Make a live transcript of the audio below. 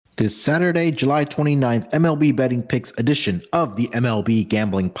This Saturday, July 29th, MLB Betting Picks edition of the MLB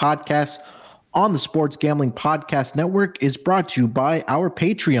Gambling Podcast on the Sports Gambling Podcast Network is brought to you by our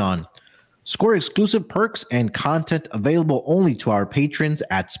Patreon. Score exclusive perks and content available only to our patrons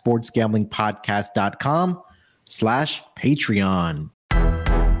at sportsgamblingpodcast.com/Patreon.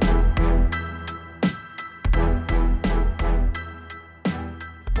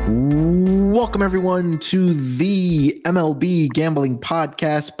 Welcome, everyone, to the MLB Gambling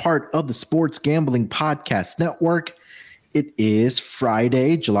Podcast, part of the Sports Gambling Podcast Network. It is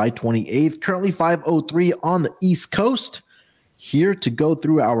Friday, July 28th, currently 5:03 on the East Coast. Here to go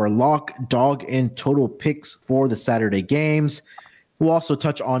through our lock, dog, and total picks for the Saturday games. We'll also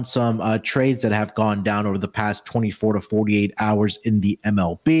touch on some trades that have gone down over the past 24 to 48 hours in the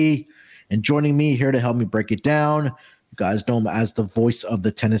MLB. And joining me here to help me break it down, you guys know him as the voice of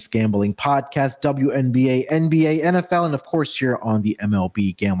the Tennis Gambling Podcast, WNBA, NBA, NFL, and of course here on the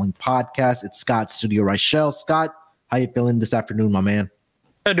MLB Gambling Podcast. It's Scott Studio Reichel. Scott, how you feeling this afternoon, my man?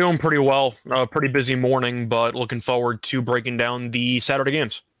 Doing pretty well. Pretty busy morning, but looking forward to breaking down the Saturday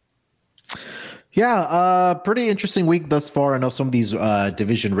games. Yeah, pretty interesting week thus far. I know some of these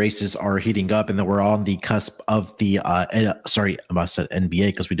division races are heating up, and then we're on the cusp of the I said NBA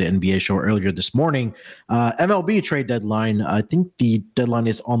because we did NBA show earlier this morning. MLB trade deadline. I think the deadline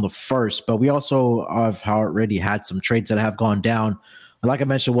is on the 1st, but we also have already had some trades that have gone down. Like I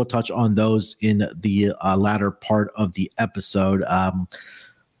mentioned, we'll touch on those in the latter part of the episode.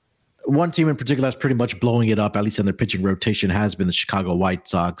 One team in particular that's pretty much blowing it up, at least in their pitching rotation, has been the Chicago White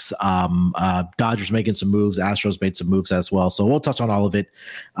Sox. Dodgers making some moves. Astros made some moves as well. So we'll touch on all of it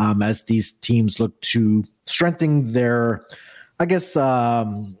as these teams look to strengthen their, lack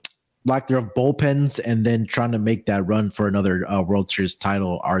thereof bullpens, and then trying to make that run for another World Series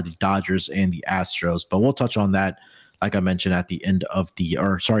title are the Dodgers and the Astros. But we'll touch on that, like I mentioned, at the end of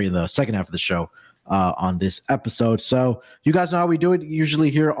in the second half of the show. On this episode. So you guys know how we do it usually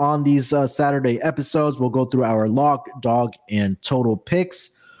here on these Saturday episodes. We'll go through our lock, dog, and total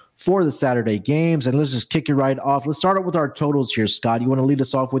picks for the Saturday games. And let's just kick it right off. Let's start out with our totals here, Scott. You want to lead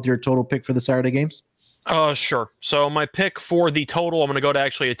us off with your total pick for the Saturday games? Sure. So my pick for the total, I'm going to go to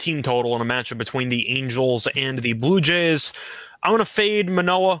actually a team total in a matchup between the Angels and the Blue Jays. I'm going to fade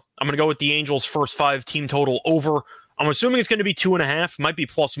Manoah. I'm going to go with the Angels' first 5 team total over. I'm assuming it's going to be 2.5, might be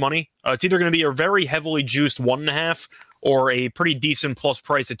plus money. It's either going to be a very heavily juiced 1.5 or a pretty decent plus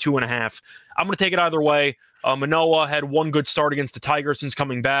price at 2.5. I'm going to take it either way. Manoah had one good start against the Tigers since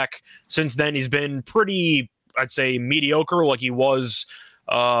coming back. Since then, he's been pretty, I'd say, mediocre like he was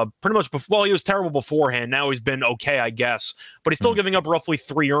pretty much before. Well, he was terrible beforehand. Now he's been okay, I guess. But he's still giving up roughly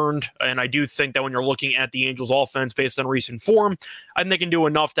 3 earned. And I do think that when you're looking at the Angels offense based on recent form, I think they can do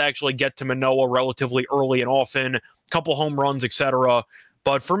enough to actually get to Manoah relatively early and often. Couple home runs, etc.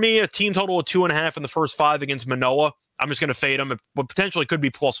 But for me, a team total of 2.5 in the first 5 against Manoah, I'm just going to fade him. It potentially could be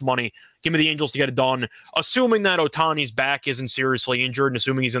plus money. Give me the Angels to get it done, assuming that Ohtani's back isn't seriously injured and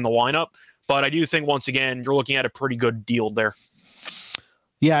assuming he's in the lineup. But I do think, once again, you're looking at a pretty good deal there.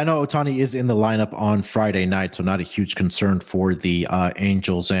 Yeah, I know Ohtani is in the lineup on Friday night, so not a huge concern for the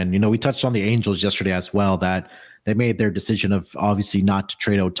Angels. And, we touched on the Angels yesterday as well, that they made their decision of obviously not to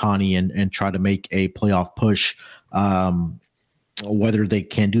trade Ohtani and try to make a playoff push. Whether they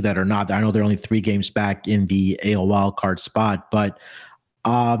can do that or not, I know they're only 3 games back in the AL wildcard spot, but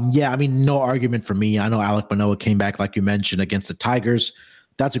no argument for me. I know Alek Manoah came back, like you mentioned, against the Tigers.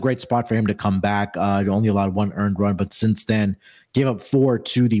 That's a great spot for him to come back. Only allowed 1 earned run, but since then gave up 4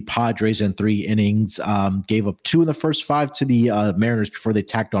 to the Padres in 3 innings, gave up 2 in the first 5 to the Mariners before they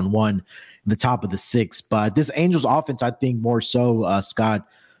tacked on 1 in the top of the 6th. But this Angels offense, I think more so, Scott,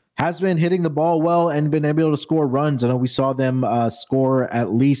 has been hitting the ball well and been able to score runs. I know we saw them score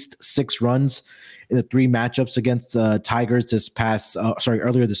at least 6 runs in the 3 matchups against Tigers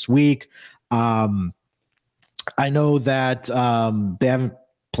earlier this week. I know that they haven't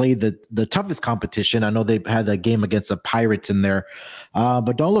played the toughest competition. I know they've had a game against the Pirates in there,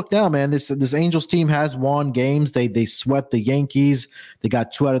 but don't look now, man. This Angels team has won games. They swept the Yankees. They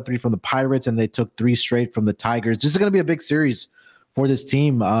got 2 out of 3 from the Pirates, and they took 3 straight from the Tigers. This is going to be a big series for this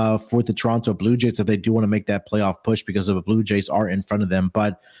team, for the Toronto Blue Jays, if they do want to make that playoff push, because the Blue Jays are in front of them.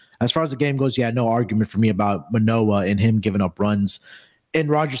 But as far as the game goes, no argument for me about Manoah and him giving up runs. In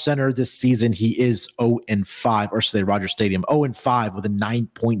Rogers Center this season, he is 0-5, or should I say Rogers Stadium, 0-5 with a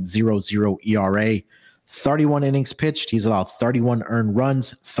 9.00 ERA, 31 innings pitched. He's allowed 31 earned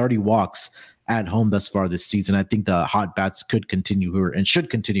runs, 30 walks at home thus far this season. I think the hot bats could continue here and should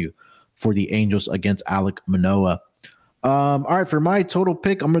continue for the Angels against Alek Manoah. All right, for my total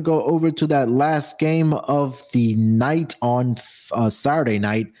pick, I'm going to go over to that last game of the night on Saturday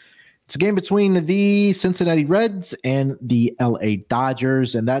night. It's a game between the Cincinnati Reds and the LA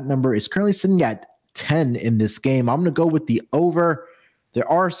Dodgers, and that number is currently sitting at 10 in this game. I'm going to go with the over. There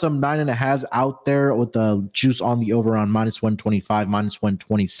are some 9.5s out there with the juice on the over on -125,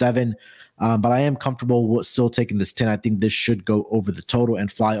 -127. But I am comfortable with still taking this 10. I think this should go over the total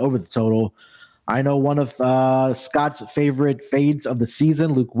and fly over the total. I know one of Scott's favorite fades of the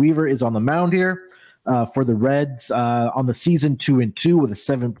season, Luke Weaver, is on the mound here for the Reds on the season 2-2 with a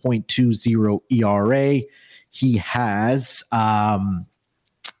 7.20 ERA. He has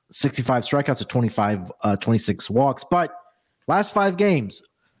 65 strikeouts to 26 walks. But last 5 games,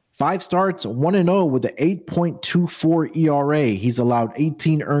 5 starts, 1-0 with an 8.24 ERA. He's allowed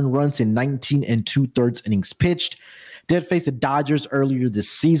 18 earned runs in 19 2/3 innings pitched. Did face the Dodgers earlier this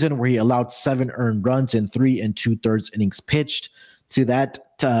season where he allowed 7 earned runs in 3 2/3 innings pitched to that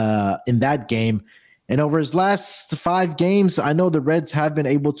in that game. And over his last 5 games, I know the Reds have been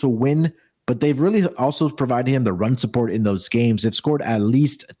able to win, but they've really also provided him the run support in those games. They've scored at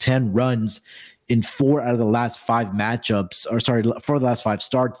least 10 runs in 4 out of the last 5 matchups, for the last 5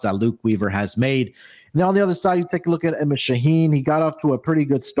 starts that Luke Weaver has made. And then on the other side, you take a look at Emmett Shaheen. He got off to a pretty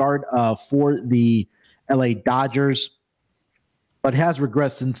good start for the LA Dodgers, but has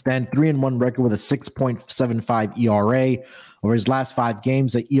regressed since then. 3-1 record with a 6.75 ERA. Over his last 5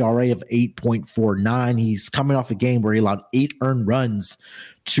 games, an ERA of 8.49. He's coming off a game where he allowed 8 earned runs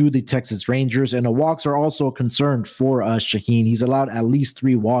to the Texas Rangers, and the walks are also a concern for Shaheen. He's allowed at least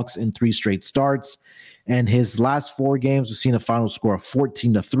 3 walks in 3 straight starts, and his last 4 games, we've seen a final score of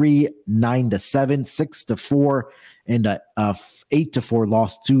 14-3, 9-7, 6-4, and 8-4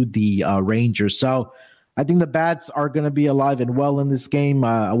 loss to the Rangers. So I think the bats are going to be alive and well in this game.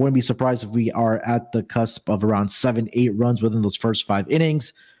 I wouldn't be surprised if we are at the cusp of around 7-8 runs within those first 5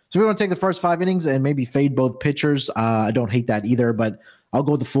 innings. So we're going to take the first 5 innings and maybe fade both pitchers. I don't hate that either, but I'll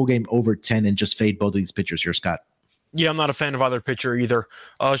go with the full game over 10 and just fade both of these pitchers here, Scott. Yeah, I'm not a fan of either pitcher either.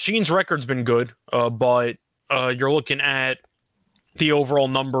 Sheen's record's been good, but you're looking at the overall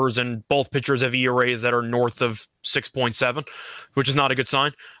numbers, and both pitchers have ERAs that are north of 6.7, which is not a good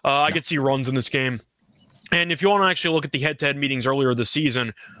sign. I could see runs in this game. And if you want to actually look at the head-to-head meetings earlier this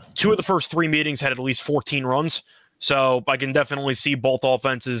season, 2 of the first 3 meetings had at least 14 runs. So I can definitely see both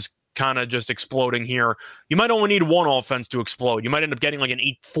offenses kind of just exploding here. You might only need one offense to explode. You might end up getting like an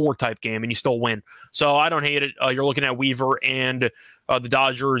 8-4 type game and you still win. So I don't hate it. You're looking at Weaver and the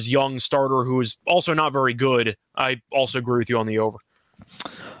Dodgers' young starter, who is also not very good. I also agree with you on the over.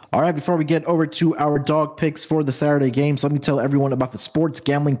 All right, before we get over to our dog picks for the Saturday games, let me tell everyone about the Sports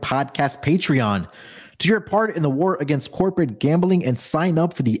Gambling Podcast Patreon. Do your part in the war against corporate gambling and sign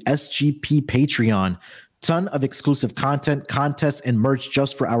up for the SGP Patreon. Ton of exclusive content, contests, and merch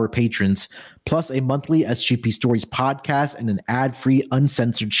just for our patrons, plus a monthly SGP Stories podcast and an ad-free,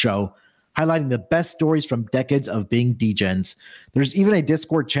 uncensored show highlighting the best stories from decades of being degens. There's even a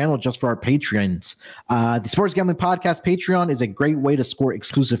Discord channel just for our patrons. The Sports Gambling Podcast Patreon is a great way to score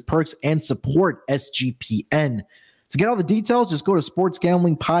exclusive perks and support SGPN. To get all the details, just go to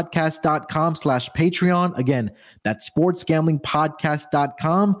sportsgamblingpodcast.com/Patreon. Again, that's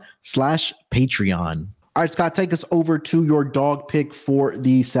sportsgamblingpodcast.com/Patreon. All right, Scott, take us over to your dog pick for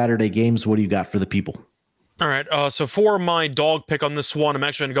the Saturday games. What do you got for the people? All right, so for my dog pick on this one, I'm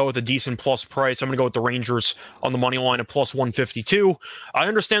actually going to go with a decent plus price. I'm going to go with the Rangers on the money line at plus 152. I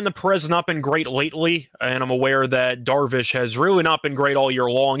understand that Perez has not been great lately, and I'm aware that Darvish has really not been great all year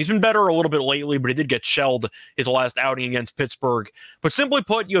long. He's been better a little bit lately, but he did get shelled his last outing against Pittsburgh. But simply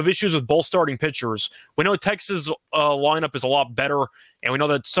put, you have issues with both starting pitchers. We know Texas' lineup is a lot better, and we know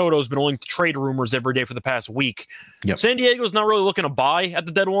that Soto's been linked to trade rumors every day for the past week. Yep. San Diego's not really looking to buy at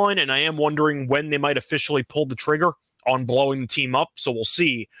the deadline, and I am wondering when they might officially pull the trigger on blowing the team up, so we'll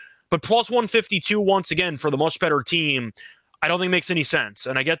see. But plus 152, once again, for the much better team, I don't think makes any sense.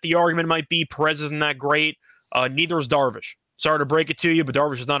 And I get the argument might be Perez isn't that great. Neither is Darvish. Sorry to break it to you, but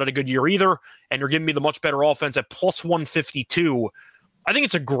Darvish has not had a good year either, and you're giving me the much better offense at plus 152. I think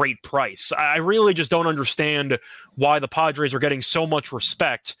it's a great price. I really just don't understand why the Padres are getting so much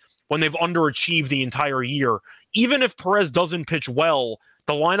respect when they've underachieved the entire year. Even if Perez doesn't pitch well,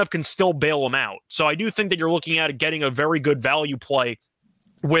 the lineup can still bail him out. So I do think that you're looking at getting a very good value play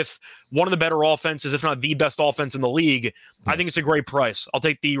with one of the better offenses, if not the best offense in the league. I think it's a great price. I'll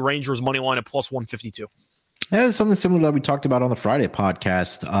take the Rangers money line at plus 152. Yeah, it's something similar that we talked about on the Friday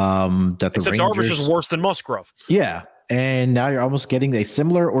podcast. That the Except Rangers, Darvish is worse than Musgrove. Yeah. And now you're almost getting a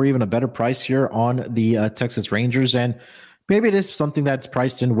similar or even a better price here on the Texas Rangers. And maybe it is something that's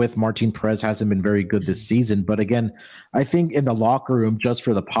priced in with Martin Perez hasn't been very good this season. But again, I think in the locker room, just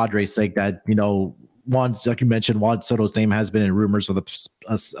for the Padres' sake, that, like you mentioned, Juan Soto's name has been in rumors for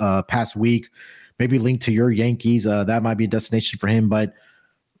the past week, maybe linked to your Yankees. That might be a destination for him. But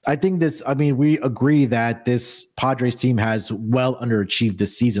I think we agree that this Padres team has well underachieved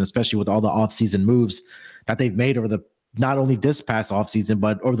this season, especially with all the offseason moves that they've made over not only this past offseason,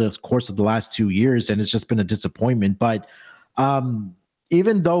 but over the course of the last 2 years. And it's just been a disappointment. But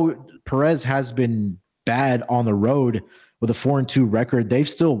even though Perez has been bad on the road with a 4-2 record, they've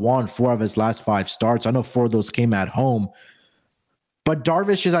still won 4 of his last 5 starts. I know 4 of those came at home. But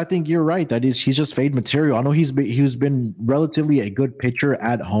Darvish I think you're right. He's just fade material. I know he's been relatively a good pitcher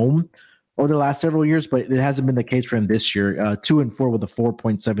at home over the last several years, but it hasn't been the case for him this year. 2-4 with a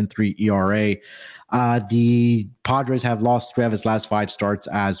 4.73 ERA. The Padres have lost 3 of his last 5 starts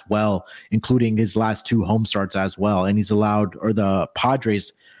as well, including his last 2 home starts as well. And the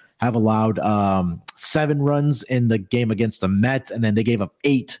Padres have allowed 7 runs in the game against the Mets, and then they gave up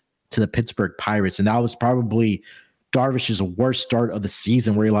 8 to the Pittsburgh Pirates. And that was probably Darvish's worst start of the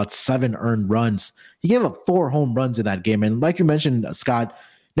season, where he allowed 7 earned runs. He gave up 4 home runs in that game. And like you mentioned, Scott,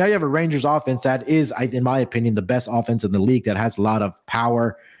 now you have a Rangers offense that is, in my opinion, the best offense in the league, that has a lot of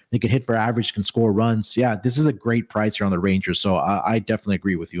power. They can hit for average, can score runs. Yeah, this is a great price here on the Rangers. So I definitely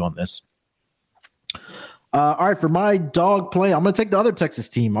agree with you on this. All right, for my dog play, I'm going to take the other Texas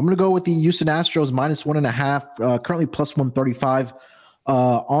team. I'm going to go with the Houston Astros -1.5, currently +135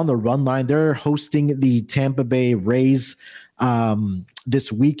 on the run line. They're hosting the Tampa Bay Rays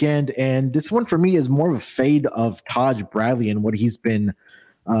this weekend. And this one for me is more of a fade of Taj Bradley and what he's been,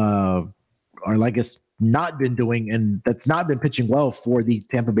 not been doing, and that's not been pitching well for the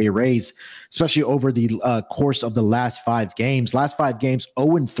Tampa Bay Rays, especially over the course of the last 5 games. Last 5 games,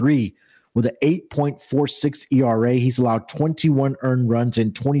 0-3 with an 8.46 ERA. He's allowed 21 earned runs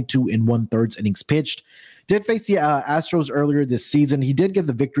in 22 1/3 innings pitched. Did face the Astros earlier this season. He did get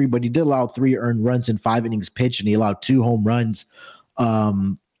the victory, but he did allow 3 earned runs in 5 innings pitched, and he allowed 2 home runs.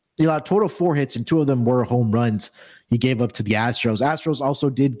 He allowed total 4 hits, and 2 of them were home runs he gave up to the Astros. Astros also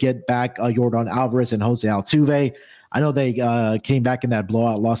did get back Yordan Alvarez and Jose Altuve. I know they came back in that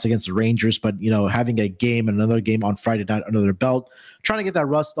blowout loss against the Rangers, but having a game and another game on Friday night under their belt, trying to get that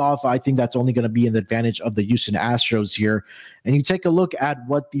rust off, I think that's only going to be in the advantage of the Houston Astros here. And you take a look at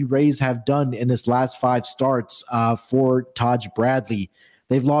what the Rays have done in his last 5 starts for Taj Bradley.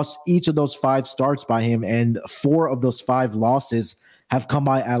 They've lost each of those 5 starts by him, and 4 of those 5 losses have come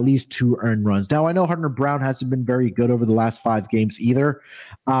by at least 2 earned runs. Now, I know Hunter Brown hasn't been very good over the last 5 games either,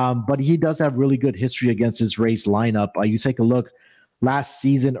 but he does have really good history against his Rays lineup. You take a look last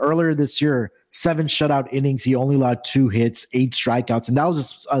season, earlier this year, 7 shutout innings. He only allowed 2 hits, 8 strikeouts. And that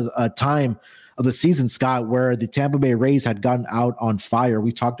was a time of the season, Scott, where the Tampa Bay Rays had gotten out on fire.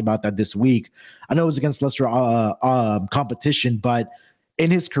 We talked about that this week. I know it was against lesser competition, but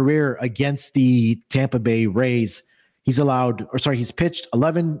in his career against the Tampa Bay Rays, he's pitched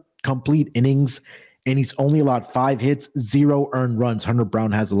 11 complete innings, and he's only allowed 5 hits, 0 earned runs. Hunter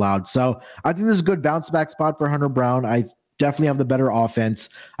Brown has allowed. So I think this is a good bounce back spot for Hunter Brown. I definitely have the better offense.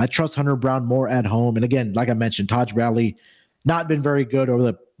 I trust Hunter Brown more at home. And again, like I mentioned, Taj Bradley not been very good over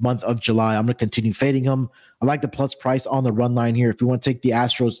the month of July. I'm going to continue fading him. I like the plus price on the run line here. If you want to take the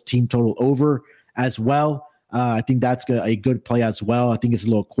Astros team total over as well, I think that's a good play as well. I think it's a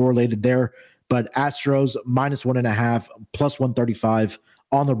little correlated there. But Astros -1.5, +135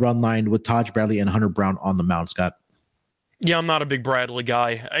 on the run line with Taj Bradley and Hunter Brown on the mound, Scott. Yeah, I'm not a big Bradley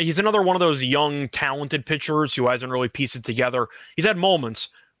guy. He's another one of those young, talented pitchers who hasn't really pieced it together. He's had moments,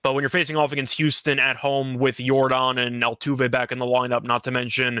 but when you're facing off against Houston at home with Yordan and Altuve back in the lineup, not to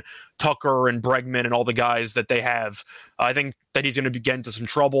mention Tucker and Bregman and all the guys that they have, I think that he's going to get into some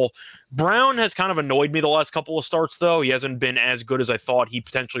trouble. Brown has kind of annoyed me the last couple of starts, though. He hasn't been as good as I thought he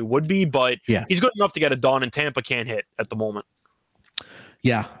potentially would be, but he's good enough to get it done, and Tampa can't hit at the moment.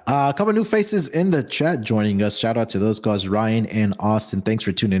 Yeah. A couple of new faces in the chat joining us. Shout out to those guys, Ryan and Austin. Thanks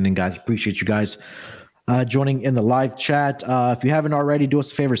for tuning in, guys. Appreciate you guys joining in the live chat. If you haven't already, do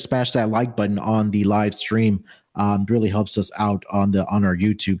us a favor, smash that like button on the live stream. It really helps us out on our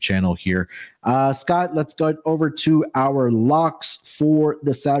YouTube channel here. Scott, let's go over to our locks for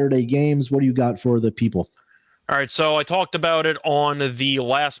the Saturday games. What do you got for the people? All right, so I talked about it on the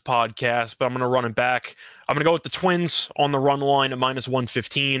last podcast, but I'm going to run it back. I'm going to go with the Twins on the run line at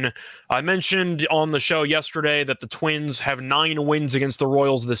 -115. I mentioned on the show yesterday that the Twins have 9 wins against the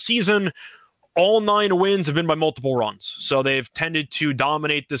Royals this season. all 9 wins have been by multiple runs. So they've tended to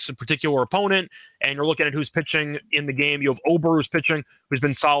dominate this particular opponent. And you're looking at who's pitching in the game. You have Ober, who's pitching, who's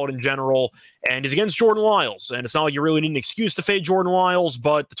been solid in general, and is against Jordan Lyles. And it's not like you really need an excuse to fade Jordan Lyles,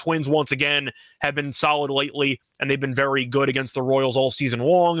 but the Twins, once again, have been solid lately, and they've been very good against the Royals all season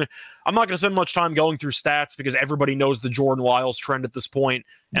long. I'm not going to spend much time going through stats because everybody knows the Jordan Lyles trend at this point,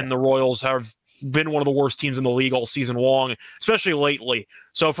 and the Royals have been one of the worst teams in the league all season long, especially lately.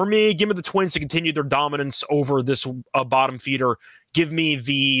 So for me, give me the Twins to continue their dominance over this bottom feeder. Give me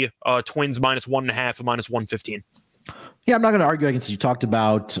the Twins -1.5 and -115. Yeah, I'm not going to argue against you. Talked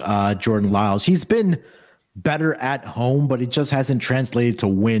about Jordan Lyles. He's been better at home, but it just hasn't translated to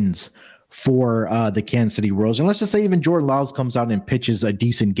wins for the Kansas City Royals. And let's just say even Jordan Lyles comes out and pitches a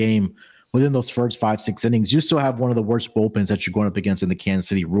decent game within those first 5-6 innings. You still have one of the worst bullpens that you're going up against in the Kansas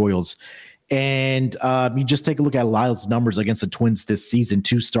City Royals. And you just take a look at Lyles' numbers against the Twins this season.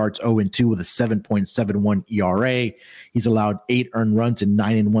 2 starts, 0-2 with a 7.71 ERA. He's allowed 8 earned runs in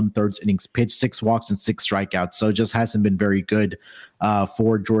 9 1/3 innings pitched, 6 walks and 6 strikeouts. So it just hasn't been very good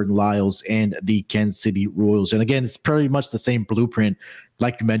for Jordan Lyles and the Kansas City Royals. And again, it's pretty much the same blueprint,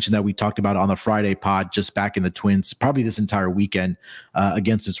 like you mentioned, that we talked about on the Friday pod, just back in the Twins, probably this entire weekend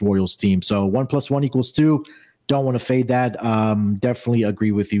against this Royals team. So 1 + 1 = 2. Don't want to fade that. Definitely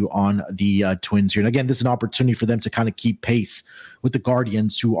agree with you on the Twins here. And again, this is an opportunity for them to kind of keep pace with the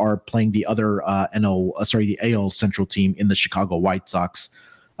Guardians, who are playing the other the AL Central team in the Chicago White Sox,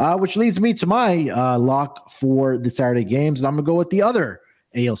 which leads me to my lock for the Saturday games. And I'm going to go with the other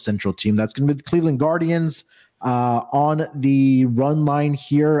AL Central team. That's going to be the Cleveland Guardians. On the run line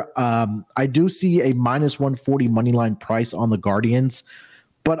here, I do see a -140 money line price on the Guardians.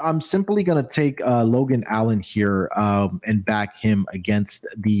 But I'm simply going to take Logan Allen here and back him against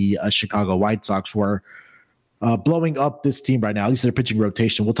the Chicago White Sox, who are blowing up this team right now, at least their pitching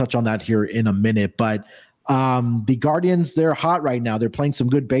rotation. We'll touch on that here in a minute. But the Guardians, they're hot right now. They're playing some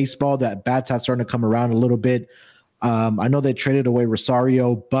good baseball. That bats have starting to come around a little bit. I know they traded away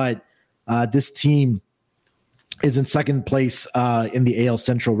Rosario, but this team is in second place in the AL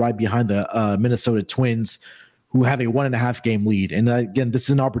Central, right behind the Minnesota Twins, who have a 1.5 game lead. And again, this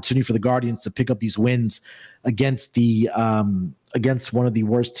is an opportunity for the Guardians to pick up these wins against the against one of the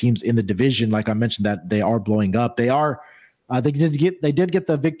worst teams in the division. Like I mentioned, that they are blowing up. They did get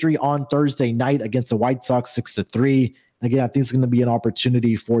the victory on Thursday night against the White Sox 6-3. Again, I think it's going to be an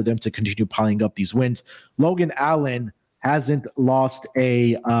opportunity for them to continue piling up these wins. Logan Allen hasn't lost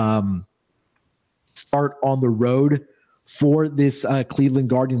a start on the road for this Cleveland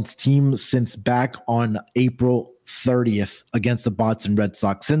Guardians team since back on April 30th against the Boston Red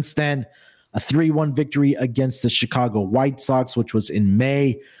Sox. Since then, a 3-1 victory against the Chicago White Sox, which was in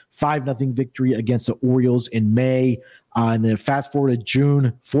May, 5-0 victory against the Orioles in May, and then fast forward to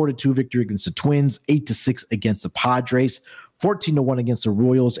June, 4-2 victory against the Twins, 8-6 against the Padres, 14-1 against the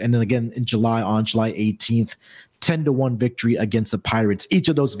Royals, and then again in July, on July 18th, 10-1 victory against the Pirates. Each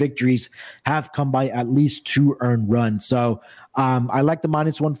of those victories have come by at least 2 earned runs. So I like the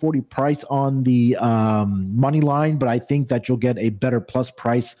 -140 price on the money line, but I think that you'll get a better plus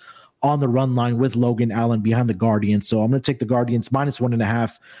price on the run line with Logan Allen behind the Guardians. So I'm going to take the Guardians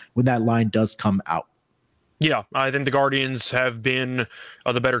 -1.5 when that line does come out. Yeah, I think the Guardians have been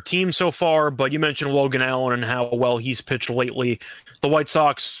the better team so far, but you mentioned Logan Allen and how well he's pitched lately. The White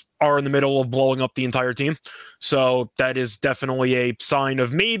Sox are in the middle of blowing up the entire team, so that is definitely a sign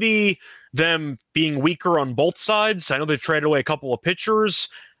of maybe them being weaker on both sides. I know they've traded away a couple of pitchers.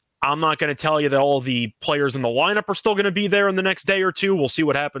 I'm not going to tell you that all the players in the lineup are still going to be there in the next day or two. We'll see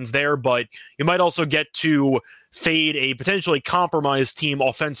what happens there, but you might also get to fade a potentially compromised team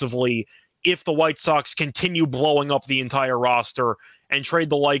offensively if the White Sox continue blowing up the entire roster and trade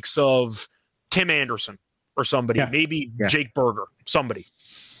the likes of Tim Anderson or somebody, maybe Jake Berger, somebody.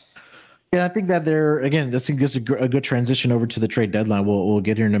 Yeah, I think that they're, again, this is a good transition over to the trade deadline. We'll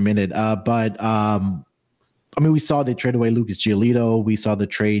get here in a minute. But I mean, we saw they trade away Lucas Giolito. We saw the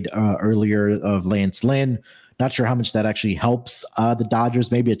trade earlier of Lance Lynn. Not sure how much that actually helps the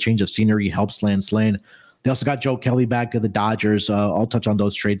Dodgers. Maybe a change of scenery helps Lance Lynn. They also got Joe Kelly back to the Dodgers. I'll touch on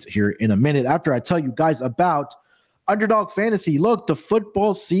those trades here in a minute after I tell you guys about Underdog Fantasy. Look, the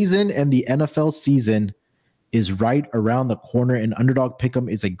football season and the NFL season is right around the corner, and Underdog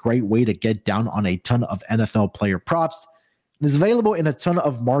Pick'em is a great way to get down on a ton of NFL player props. It is available in a ton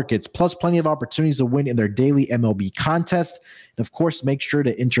of markets, plus plenty of opportunities to win in their daily MLB contest. And of course, make sure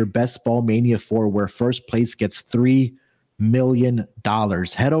to enter Best Ball Mania 4, where first place gets $3 million.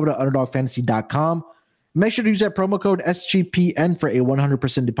 Head over to UnderdogFantasy.com. Make sure to use that promo code SGPN for a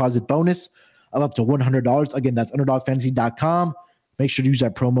 100% deposit bonus of up to $100. Again, that's UnderdogFantasy.com. Make sure to use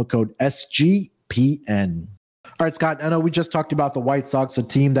that promo code SGPN. All right, Scott, I know we just talked about the White Sox, a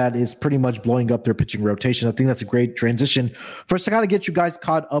team that is pretty much blowing up their pitching rotation. I think that's a great transition. First, I got to get you guys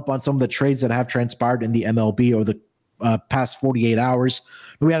caught up on some of the trades that have transpired in the MLB over the past 48 hours.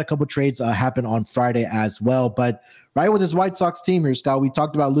 We had a couple of trades happen on Friday as well. But right with this White Sox team here, Scott, we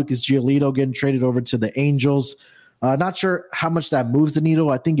talked about Lucas Giolito getting traded over to the Angels. Not sure how much that moves the needle.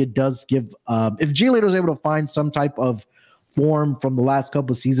 I think it does give if Giolito is able to find some type of form from the last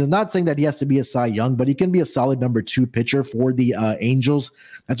couple of seasons. Not saying that he has to be a Cy Young, but he can be a solid number 2 pitcher for the Angels.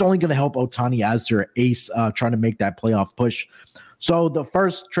 That's only going to help Ohtani as their ace trying to make that playoff push. So the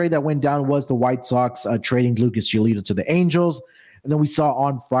first trade that went down was the White Sox trading Lucas Giolito to the Angels. And then we saw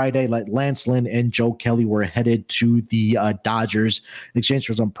on Friday, like Lance Lynn and Joe Kelly were headed to the Dodgers in exchange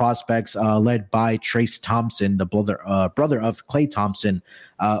for some prospects led by Trace Thompson, the brother of Klay Thompson,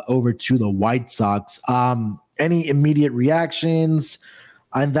 over to the White Sox. Any immediate reactions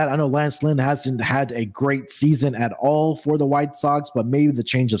on that? I know Lance Lynn hasn't had a great season at all for the White Sox, but maybe the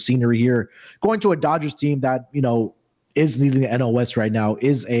change of scenery here, going to a Dodgers team that, is leading the NL West right now,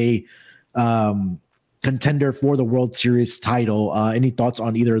 is a contender for the World Series title. Any thoughts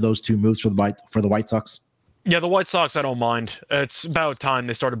on either of those two moves for the White Sox? Yeah, the White Sox, I don't mind. It's about time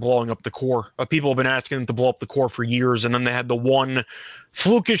they started blowing up the core. People have been asking them to blow up the core for years, and then they had the one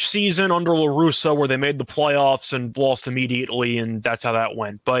flukish season under La Russa where they made the playoffs and lost immediately, and that's how that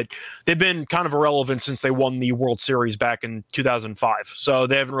went. But they've been kind of irrelevant since they won the World Series back in 2005, so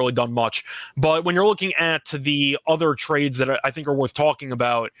they haven't really done much. But when you're looking at the other trades that I think are worth talking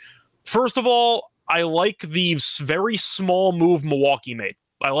about, first of all, I like the very small move Milwaukee made.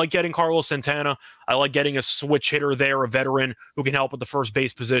 I like getting Carlos Santana. I like getting a switch hitter there, a veteran who can help at the first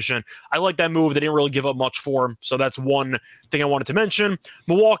base position. I like that move. They didn't really give up much for him, so that's one thing I wanted to mention.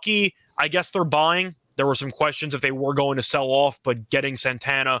 Milwaukee, I guess they're buying. There were some questions if they were going to sell off, but getting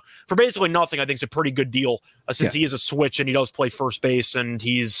Santana for basically nothing, I think, is a pretty good deal since he is a switch and he does play first base and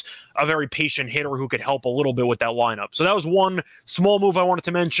he's a very patient hitter who could help a little bit with that lineup. So that was one small move I wanted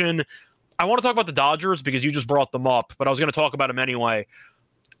to mention. I want to talk about the Dodgers because you just brought them up, but I was going to talk about them anyway.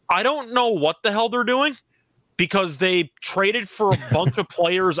 I don't know what the hell they're doing because they traded for a bunch of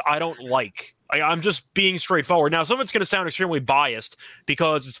players I don't like. I'm just being straightforward. Now, some of it's going to sound extremely biased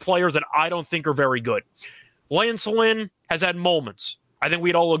because it's players that I don't think are very good. Lance Lynn has had moments. I think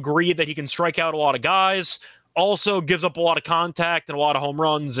we'd all agree that he can strike out a lot of guys, also gives up a lot of contact and a lot of home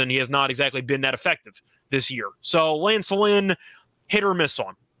runs, and he has not exactly been that effective this year. So Lance Lynn, hit or miss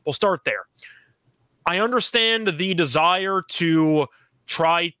on. We'll start there. I understand the desire to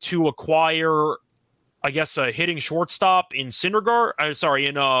try to acquire, I guess, a hitting shortstop in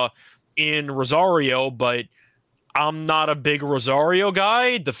in Rosario, but I'm not a big Rosario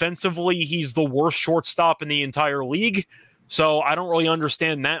guy. Defensively, he's the worst shortstop in the entire league, so I don't really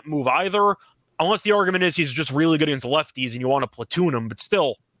understand that move either, unless the argument is he's just really good against lefties and you want to platoon him, but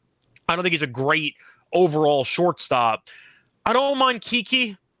still, I don't think he's a great overall shortstop. I don't mind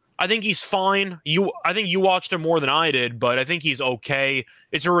Kiki. I think he's fine. I think you watched him more than I did, but I think he's okay.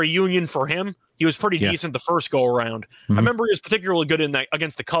 It's a reunion for him. He was pretty decent the first go around. Mm-hmm. I remember he was particularly good in that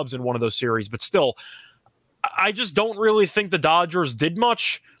against the Cubs in one of those series, but still, I just don't really think the Dodgers did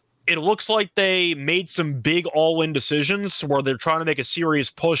much. It looks like they made some big all-in decisions where they're trying to make a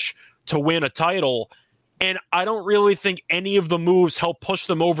serious push to win a title, and I don't really think any of the moves help push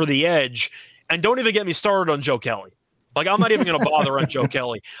them over the edge. And don't even get me started on Joe Kelly. Like, I'm not even going to bother on Joe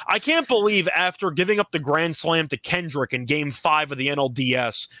Kelly. I can't believe after giving up the grand slam to Kendrick in Game 5 of the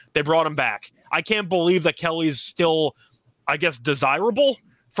NLDS, they brought him back. I can't believe that Kelly's still, I guess, desirable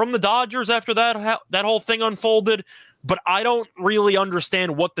from the Dodgers after that whole thing unfolded. But I don't really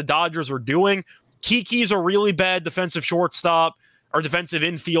understand what the Dodgers are doing. Kiki's a really bad defensive shortstop or defensive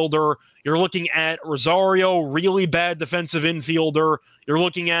infielder. You're looking at Rosario, really bad defensive infielder. You're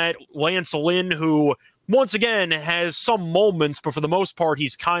looking at Lance Lynn, who once again has some moments, but for the most part,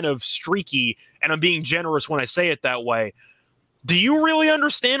 he's kind of streaky, and I'm being generous when I say it that way. Do you really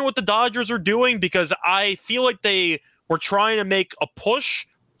understand what the Dodgers are doing? Because I feel like they were trying to make a push,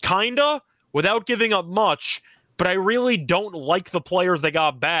 kinda, without giving up much, but I really don't like the players they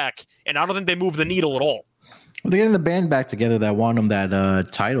got back, and I don't think they move the needle at all. Well, they're getting the band back together that won them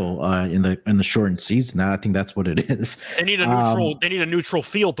that title in the shortened season. I think that's what it is. They need a neutral. They need a neutral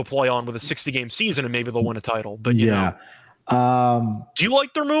field to play on with a 60-game season, and maybe they'll win a title. But you know, do you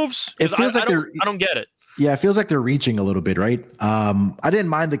like their moves? It feels I don't get it. Yeah, it feels like they're reaching a little bit, right? I didn't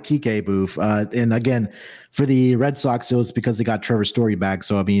mind the Kike move. And again, for the Red Sox, it was because they got Trevor Story back.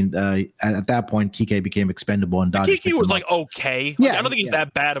 So, I mean, at that point, Kike became expendable and Dodgers. Kike was like, okay. Like, I don't think he's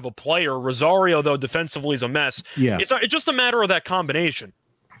that bad of a player. Rosario, though, defensively is a mess. Yeah. It's just a matter of that combination.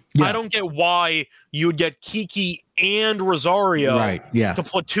 Yeah. I don't get why you would get Kike and Rosario to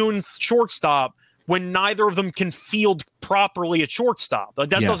platoon shortstop when neither of them can field properly at shortstop. Like,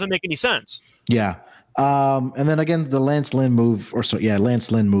 that doesn't make any sense. Yeah. And then again, the Lance Lynn move,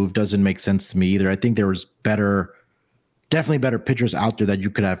 Lance Lynn move doesn't make sense to me either. I think there was definitely better pitchers out there that you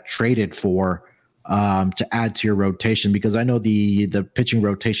could have traded for to add to your rotation, because I know the pitching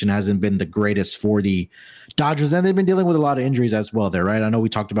rotation hasn't been the greatest for the Dodgers. And they've been dealing with a lot of injuries as well there, right? I know we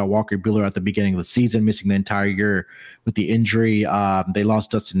talked about Walker Buehler at the beginning of the season, missing the entire year with the injury. They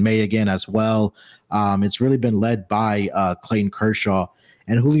lost Dustin May again as well. It's really been led by Clayton Kershaw.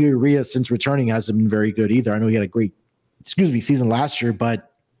 And Julio Urias, since returning, hasn't been very good either. I know he had a great, season last year,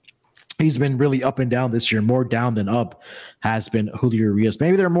 but he's been really up and down this year. More down than up has been Julio Urias.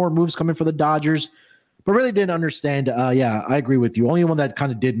 Maybe there are more moves coming for the Dodgers, but really didn't understand. I agree with you. Only one that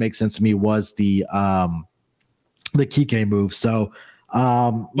kind of did make sense to me was the Kike move. So,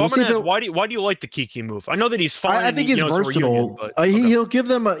 I'm going to ask, why do you like the Kike move? I know that he's fine. I think he's versatile. He'll give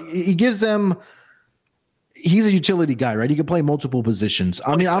them. He gives them. He's a utility guy, right? He can play multiple positions.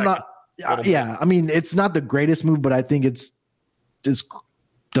 I mean, I'm not. I mean, it's not the greatest move, but I think it's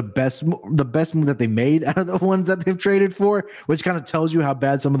the best move that they made out of the ones that they've traded for, which kind of tells you how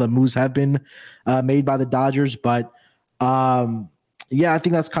bad some of the moves have been made by the Dodgers. But I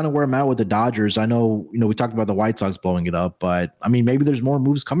think that's kind of where I'm at with the Dodgers. I know, we talked about the White Sox blowing it up, but I mean, maybe there's more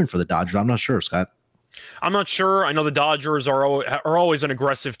moves coming for the Dodgers. I'm not sure, Scott. I'm not sure. I know the Dodgers are always an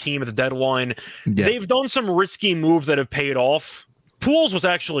aggressive team at the deadline. Yeah. They've done some risky moves that have paid off. Pujols was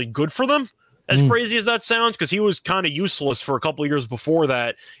actually good for them, as crazy as that sounds, because he was kind of useless for a couple of years before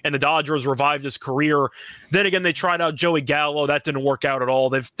that, and the Dodgers revived his career. Then again, they tried out Joey Gallo. That didn't work out at all.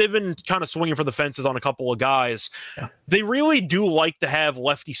 They've been kind of swinging for the fences on a couple of guys. Yeah. They really do like to have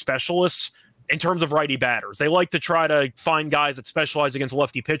lefty specialists in terms of righty batters. They like to try to find guys that specialize against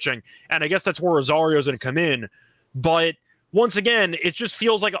lefty pitching, and I guess that's where Rosario's going to come in. But once again, it just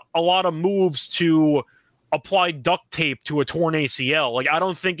feels like a lot of moves to apply duct tape to a torn ACL. Like, I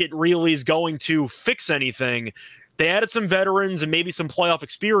don't think it really is going to fix anything. They added some veterans and maybe some playoff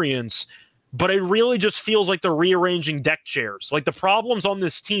experience, but it really just feels like they're rearranging deck chairs. Like, the problems on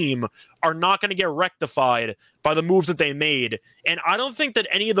this team are not going to get rectified by the moves that they made. And I don't think that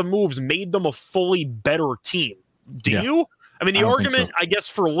any of the moves made them a fully better team. Do you? I mean, the argument, I guess,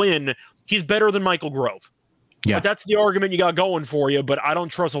 for Lynn, he's better than Michael Grove. Yeah. But that's the argument you got going for you, but I don't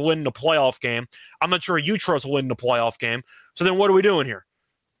trust Lynn in a playoff game. I'm not sure you trust Lynn in a playoff game. So then what are we doing here?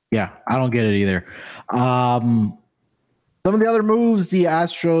 Yeah, I don't get it either. Some of the other moves, the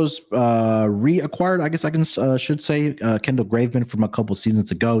Astros reacquired, I guess I should say, Kendall Graveman from a couple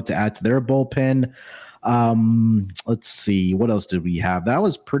seasons ago to add to their bullpen. Let's see, what else did we have? That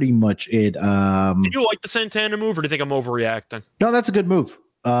was pretty much it. Did you like the Santana move, or do you think I'm overreacting? No, that's a good move.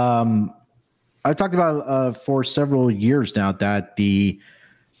 I talked about for several years now that the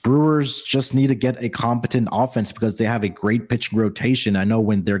Brewers just need to get a competent offense because they have a great pitching rotation. I know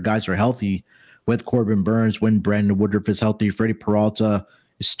when their guys are healthy, with Corbin Burns, when Brandon Woodruff is healthy, Freddie Peralta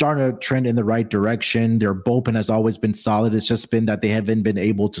is starting to trend in the right direction. Their bullpen has always been solid. It's just been that they haven't been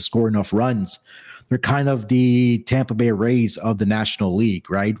able to score enough runs. They're kind of the Tampa Bay Rays of the National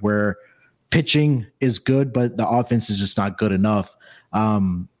League, right? Where pitching is good, but the offense is just not good enough.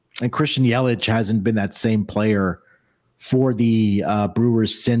 And Christian Yelich hasn't been that same player for the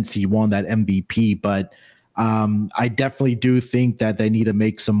Brewers since he won that MVP. But I definitely do think that they need to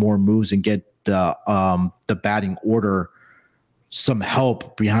make some more moves and get the batting order some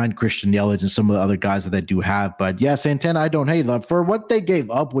help behind Christian Yelich and some of the other guys that they do have. But yeah, Santana, I don't hate love for what they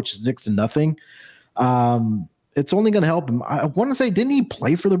gave up, which is 6-0. It's only going to help him. I want to say, didn't he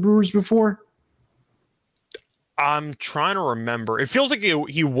play for the Brewers before? I'm trying to remember. It feels like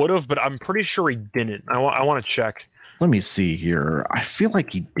he would have, but I'm pretty sure he didn't. I want to check. Let me see here. I feel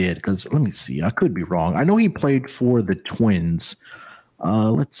like he did, because let me see. I could be wrong. I know he played for the Twins.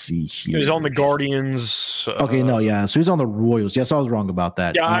 Let's see here. He's on the Guardians. Okay, no, yeah. So he's on the Royals. Yes, I was wrong about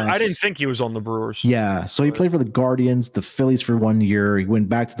that. Yeah, I didn't think he was on the Brewers. Yeah, so he played for the Guardians, the Phillies for 1 year. He went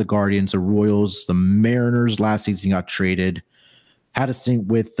back to the Guardians, the Royals, the Mariners. Last season he got traded. Had a stint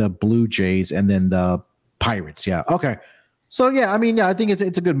with the Blue Jays and then the Pirates. Yeah, okay. So, yeah, I mean, yeah, I think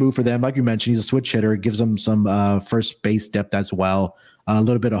it's a good move for them. Like you mentioned, he's a switch hitter. It gives them some first base depth as well. a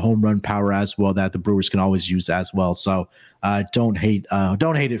little bit of home run power as well that the Brewers can always use as well. So don't hate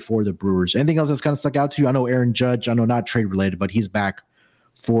it for the Brewers. Anything else that's kind of stuck out to you? I know Aaron Judge, I know not trade related, but he's back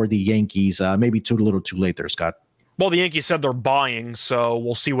for the Yankees. Maybe a little too late there, Scott. Well, the Yankees said they're buying, so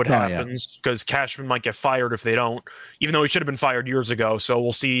we'll see what happens because Cashman might get fired if they don't, even though he should have been fired years ago. So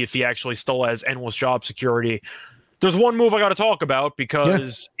we'll see if he actually still has endless job security. There's one move I got to talk about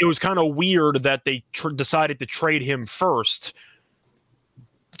because it was kind of weird that they decided to trade him first.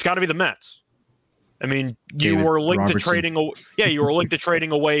 It's got to be the Mets. I mean, you were linked to trading away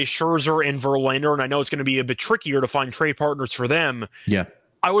Scherzer and Verlander, and I know it's going to be a bit trickier to find trade partners for them. Yeah.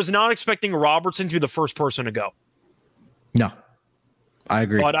 I was not expecting Robertson to be the first person to go. No, I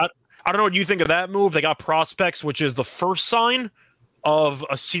agree. But I don't know what you think of that move. They got prospects, which is the first sign of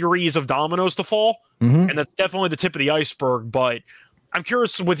a series of dominoes to fall. And that's definitely the tip of the iceberg. But I'm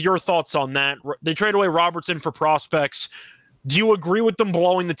curious with your thoughts on that. They trade away Robertson for prospects. Do you agree with them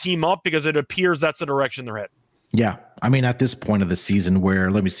blowing the team up? Because it appears that's the direction they're headed. Yeah. I mean, at this point of the season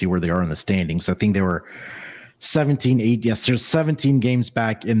let me see where they are in the standings. I think they were 17-8. Yes, there's 17 games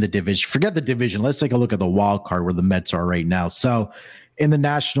back in the division. Forget the division. Let's take a look at the wild card where the Mets are right now. So in the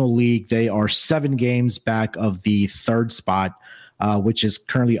National League, they are 7 games back of the third spot, which is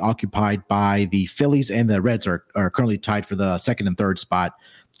currently occupied by the Phillies, and the Reds are currently tied for the second and third spot.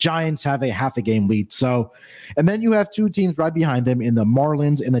 Giants have a half a game lead. So, and then you have 2 teams right behind them in the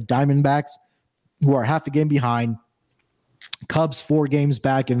Marlins and the Diamondbacks, who are half a game behind. Cubs 4 games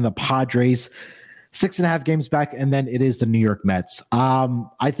back, and the Padres 6.5 games back, and then it is the New York Mets.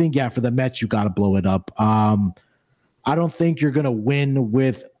 I think, for the Mets, you got to blow it up. I don't think you're going to win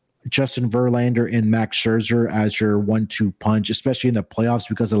with Justin Verlander and Max Scherzer as your 1-2 punch, especially in the playoffs,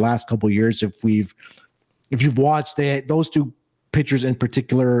 because the last couple of years, if you've watched, those 2 pitchers in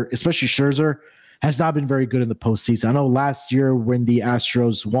particular, especially Scherzer, has not been very good in the postseason. I know last year when the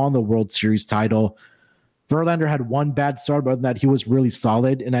Astros won the World Series title, Verlander had one bad start, but other than that, he was really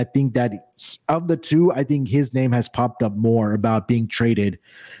solid. And I think that of the 2, I think his name has popped up more about being traded.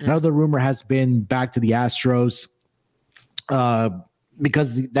 Another rumor has been back to the Astros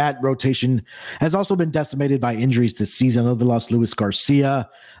because that rotation has also been decimated by injuries this season. I know they lost Luis Garcia.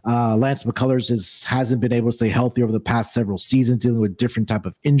 Lance McCullers hasn't been able to stay healthy over the past several seasons, dealing with different type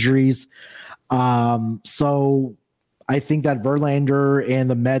of injuries. So I think that Verlander and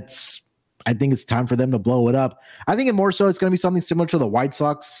the Mets, I think it's time for them to blow it up. I think it's going to be something similar to the White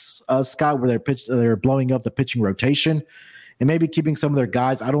Sox, Scott, where they're blowing up the pitching rotation and maybe keeping some of their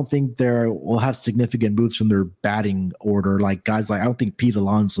guys. I don't think will have significant moves from their batting order. Like guys I don't think Pete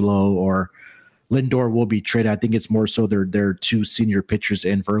Alonso or Lindor will be traded. I think it's more so their 2 senior pitchers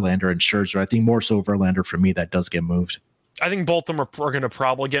in Verlander and Scherzer. I think more so Verlander for me that does get moved. I think both of them are going to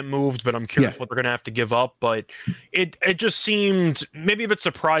probably get moved, but I'm curious what they're going to have to give up. But it just seemed maybe a bit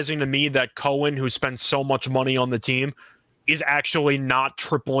surprising to me that Cohen, who spent so much money on the team, is actually not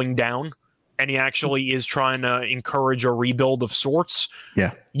tripling down, and he actually is trying to encourage a rebuild of sorts.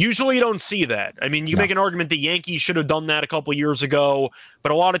 Yeah. Usually you don't see that. I mean, you make an argument the Yankees should have done that a couple years ago,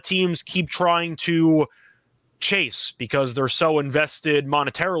 but a lot of teams keep trying to chase because they're so invested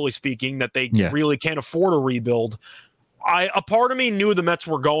monetarily speaking that they really can't afford a rebuild. A part of me knew the Mets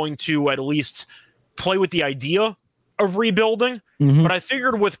were going to at least play with the idea of rebuilding, but I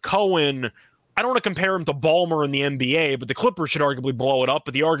figured with Cohen, I don't want to compare him to Ballmer in the NBA, but the Clippers should arguably blow it up.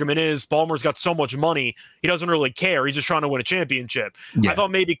 But the argument is Ballmer's got so much money, he doesn't really care. He's just trying to win a championship. I thought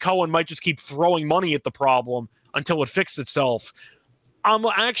maybe Cohen might just keep throwing money at the problem until it fixed itself. I'm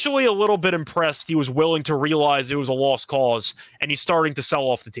actually a little bit impressed he was willing to realize it was a lost cause, and he's starting to sell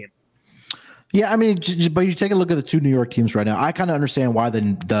off the team. Yeah, I mean, but you take a look at the 2 New York teams right now. I kind of understand why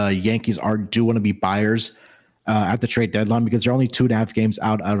the Yankees do want to be buyers at the trade deadline because they're only 2.5 games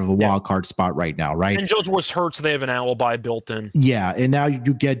out of a wild card spot right now, right? And Judge was hurt, so they have an alibi built in. Yeah, and now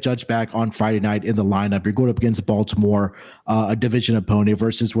you get Judge back on Friday night in the lineup. You're going up against Baltimore, a division opponent,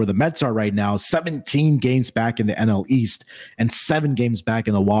 versus where the Mets are right now, 17 games back in the NL East and 7 games back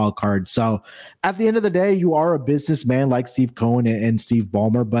in the wild card. So at the end of the day, you are a businessman like Steve Cohen and Steve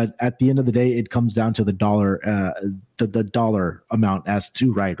Ballmer, but at the end of the day, it comes down to the dollar the dollar amount as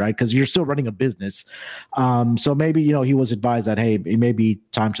to right because you're still running a business. So maybe he was advised that hey, it may be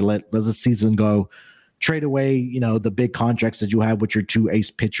time to let the season go, trade away the big contracts that you have with your 2 ace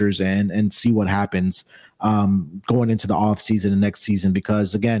pitchers and see what happens going into the off season and next season,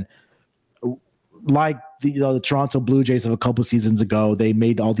 because again, like the Toronto Blue Jays of a couple seasons ago, they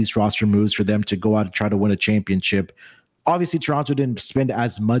made all these roster moves for them to go out and try to win a championship. Obviously, Toronto didn't spend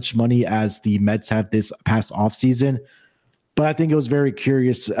as much money as the Mets have this past offseason, But I think it was very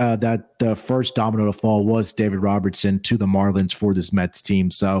curious that the first domino to fall was David Robertson to the Marlins for this Mets team.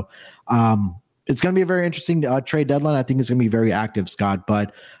 So it's going to be a very interesting trade deadline. I think it's going to be very active, Scott.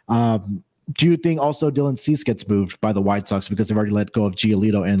 But do you think also Dylan Cease gets moved by the White Sox because they've already let go of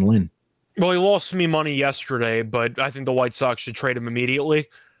Giolito and Lynn? Well, he lost me money yesterday, but I think the White Sox should trade him immediately.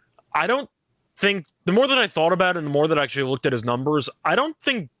 I don't think, the more that I thought about it and the more that I actually looked at his numbers, I don't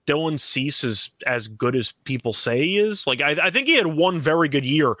think Dylan Cease is as good as people say he is. Like, I think he had one very good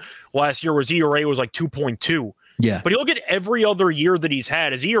year last year where his ERA was like 2.2. Yeah. But you look at every other year that he's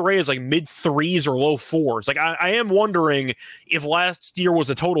had, his ERA is like mid threes or low fours. Like, I am wondering if last year was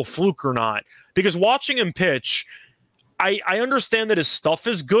a total fluke or not. Because watching him pitch, I understand that his stuff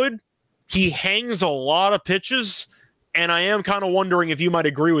is good. He hangs a lot of pitches, and I am kind of wondering if you might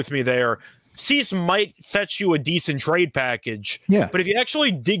agree with me there. Cease might fetch you a decent trade package. Yeah. But if you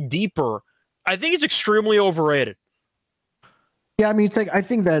actually dig deeper, I think he's extremely overrated. Yeah, I mean, I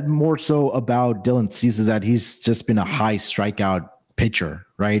think that more so about Dylan Cease is that he's just been a high strikeout pitcher,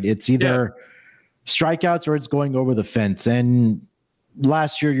 right? It's either strikeouts or it's going over the fence. And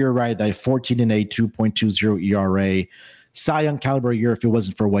last year, you're right, that 14-8, 2.20 ERA, Cy Young caliber year if it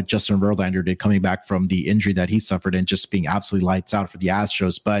wasn't for what Justin Verlander did coming back from the injury that he suffered and just being absolutely lights out for the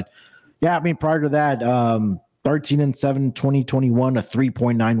Astros. But yeah, I mean, prior to that, 13-7, 2021, a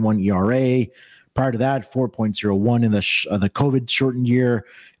 3.91 ERA. Prior to that, 4.01 in the COVID shortened year.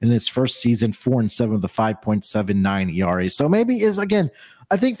 In his first season, 4-7 with a 5.79 ERA. So maybe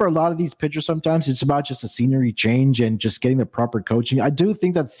I think for a lot of these pitchers, sometimes it's about just a scenery change and just getting the proper coaching. I do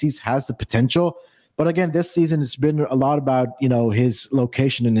think that Cease has the potential. But again, this season it's been a lot about, his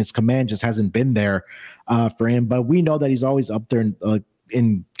location and his command just hasn't been there for him. But we know that he's always up there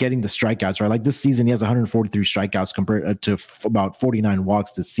in getting the strikeouts, right? Like this season, he has 143 strikeouts compared to about 49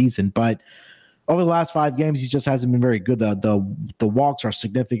 walks this season. But over the last 5 games, he just hasn't been very good. The walks are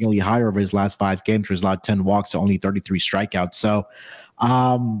significantly higher over his last 5 games, where he's allowed 10 walks to only 33 strikeouts. So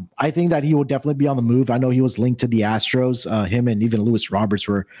I think that he will definitely be on the move. I know he was linked to the Astros. Him and even Lewis Roberts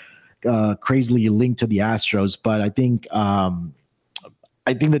were crazily linked to the Astros, but I think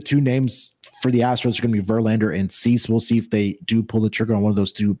the two names for the Astros are going to be Verlander and Cease. We'll see if they do pull the trigger on one of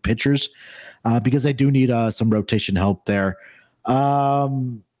those two pitchers because they do need some rotation help there.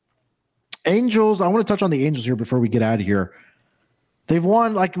 Angels, I want to touch on the Angels here before we get out of here. They've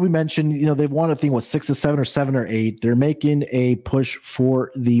won, like we mentioned, they've won, I think, 6-7 or 7 or 8. They're making a push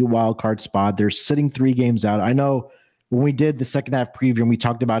for the wild card spot. They're sitting 3 games out. I know when we did the second half preview and we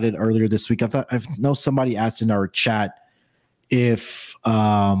talked about it earlier this week, I know somebody asked in our chat if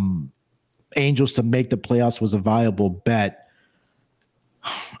Angels to make the playoffs was a viable bet.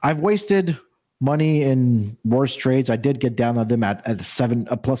 I've wasted money in worse trades. I did get down on them at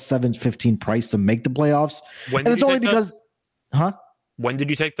a plus 715 price to make the playoffs. When did you take that? When did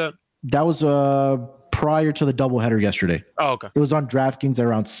you take that? That was prior to the doubleheader yesterday. Oh, okay. It was on DraftKings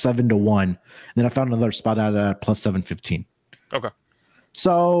around 7-1. And then I found another spot at plus 715. Okay.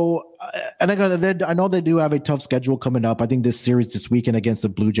 So, and I know they do have a tough schedule coming up. I think this series this weekend against the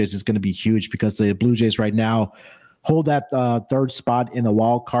Blue Jays is going to be huge because the Blue Jays right now hold that third spot in the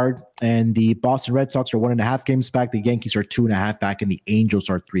wild card, and the Boston Red Sox are 1.5 games back. The Yankees are 2.5 back, and the Angels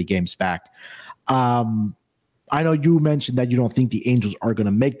are 3 games back. I know you mentioned that you don't think the Angels are going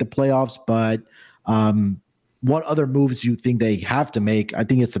to make the playoffs, but what other moves do you think they have to make? I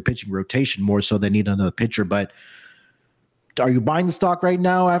think it's the pitching rotation more so they need another pitcher, but are you buying the stock right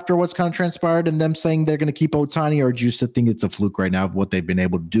now after what's kind of transpired and them saying they're going to keep Ohtani, or do you still think it's a fluke right now of what they've been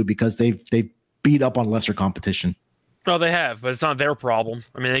able to do because they've beat up on lesser competition? No, they have, but it's not their problem.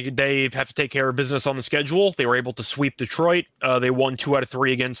 I mean, they have to take care of business on the schedule. They were able to sweep Detroit. They won 2 out of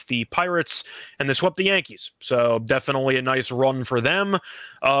 3 against the Pirates, and they swept the Yankees. So definitely a nice run for them.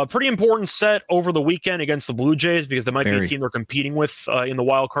 Pretty important set over the weekend against the Blue Jays because they might be a team they're competing with in the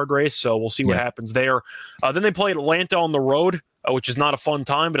wild card race. So we'll see what happens there. Then they played Atlanta on the road, which is not a fun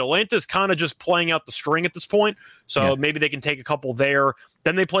time, but Atlanta's kind of just playing out the string at this point. So maybe they can take a couple there.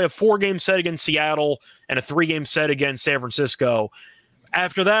 Then they play a 4-game set against Seattle and a 3-game set against San Francisco.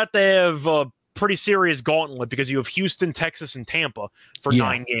 After that, they have a pretty serious gauntlet because you have Houston, Texas, and Tampa for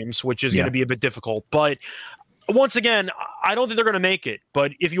 9 games, which is going to be a bit difficult. But once again, I don't think they're going to make it.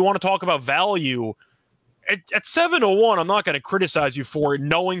 But if you want to talk about value, at 7-1, I'm not going to criticize you for it,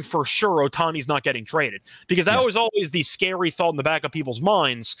 knowing for sure Ohtani's not getting traded. Because that was always the scary thought in the back of people's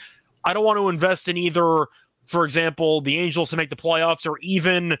minds. I don't want to invest in either, for example, the Angels to make the playoffs or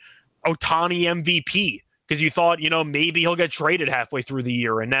even Ohtani MVP. Because you thought, maybe he'll get traded halfway through the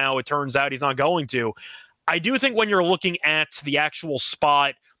year. And now it turns out he's not going to. I do think when you're looking at the actual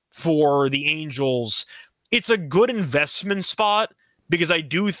spot for the Angels, it's a good investment spot because I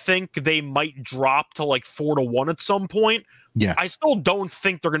do think they might drop to like 4-1 at some point. Yeah. I still don't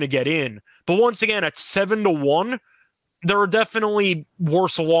think they're going to get in. But once again, at 7-1, there are definitely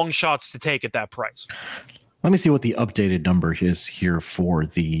worse long shots to take at that price. Let me see what the updated number is here for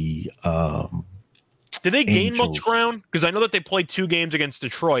the Did they gain Angels. much ground? Because I know that they played 2 games against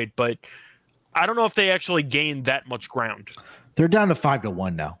Detroit, but I don't know if they actually gained that much ground. They're down to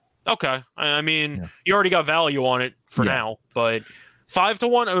 5-1 now. Okay. I mean, you already got value on it for now, but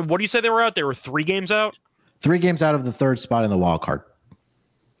 5-1. I mean, what do you say they were out? They were 3 games out? 3 games out of the 3rd spot in the wild card.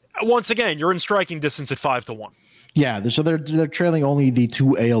 Once again, you're in striking distance at 5-1. Yeah, so they're trailing only the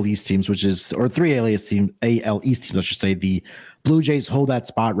 2 AL East teams, or 3 AL East teams, I should say. The Blue Jays hold that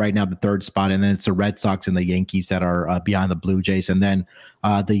spot right now, the 3rd spot, and then it's the Red Sox and the Yankees that are behind the Blue Jays, and then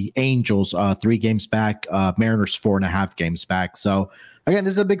the Angels 3 games back, Mariners 4.5 games back. So again,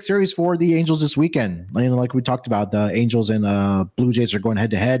 this is a big series for the Angels this weekend. Like we talked about, the Angels and Blue Jays are going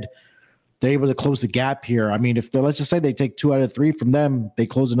head to head. They're able to close the gap here. I mean, let's just say they take 2 out of 3 from them, they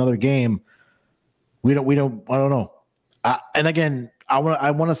close another game. I don't know. And again, I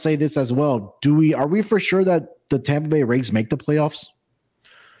want to say this as well. Are we for sure that the Tampa Bay Rays make the playoffs?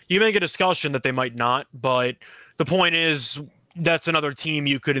 You make a discussion that they might not, but the point is that's another team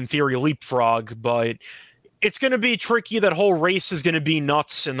you could in theory leapfrog, but it's going to be tricky. That whole race is going to be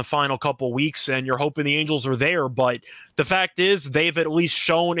nuts in the final couple of weeks, and you're hoping the Angels are there, but the fact is they've at least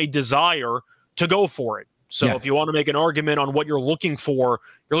shown a desire to go for it. So if you want to make an argument on what you're looking for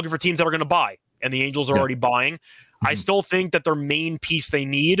teams that are going to buy. And the Angels are already buying. Mm-hmm. I still think that their main piece they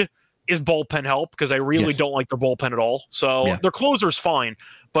need is bullpen help because I really don't like their bullpen at all. So their closer's fine,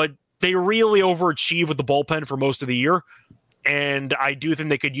 but they really overachieve with the bullpen for most of the year. And I do think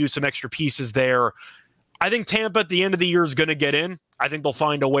they could use some extra pieces there. I think Tampa at the end of the year is going to get in. I think they'll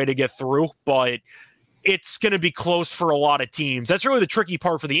find a way to get through, but it's going to be close for a lot of teams. That's really the tricky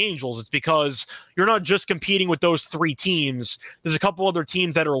part for the Angels. It's because you're not just competing with those 3 teams. There's a couple other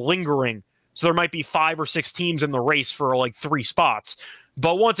teams that are lingering. So there might be 5 or 6 teams in the race for like 3 spots.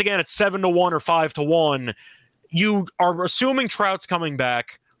 But once again, it's 7-1 or 5-1. You are assuming Trout's coming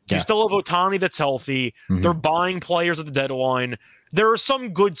back. You still have Ohtani that's healthy. Mm-hmm. They're buying players at the deadline. There are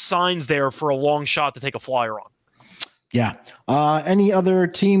some good signs there for a long shot to take a flyer on. Yeah. Any other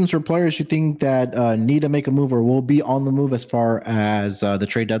teams or players you think that need to make a move or will be on the move as far as the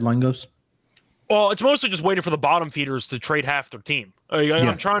trade deadline goes? Well, it's mostly just waiting for the bottom feeders to trade half their team.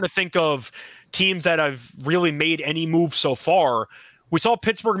 I'm trying to think of teams that have really made any move so far. We saw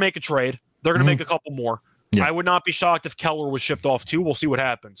Pittsburgh make a trade. They're going to make a couple more. Yeah. I would not be shocked if Keller was shipped off too. We'll see what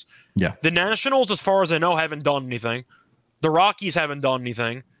happens. Yeah. The Nationals, as far as I know, haven't done anything. The Rockies haven't done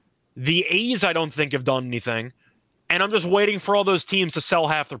anything. The A's, I don't think, have done anything. And I'm just waiting for all those teams to sell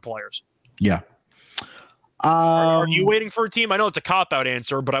half their players. Yeah. Are you waiting for a team? I know it's a cop-out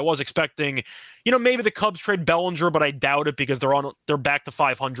answer, but I was expecting, maybe the Cubs trade Bellinger, but I doubt it because they're back to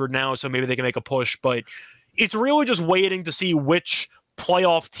 500 now, so maybe they can make a push. But it's really just waiting to see which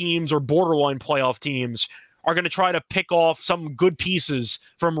playoff teams or borderline playoff teams are going to try to pick off some good pieces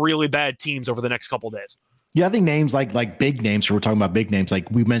from really bad teams over the next couple of days. Yeah, I think names like big names, so we're talking about big names, like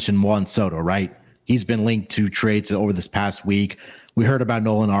we mentioned Juan Soto, right? He's been linked to trades over this past week. We heard about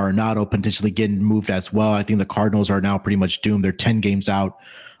Nolan Arenado potentially getting moved as well. I think the Cardinals are now pretty much doomed. They're 10 games out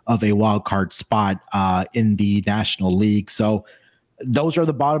of a wild card spot in the National League. So those are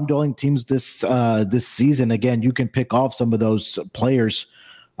the bottom dwelling teams this season. Again, you can pick off some of those players,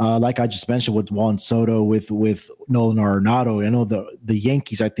 like I just mentioned with Juan Soto, with Nolan Arenado. I know the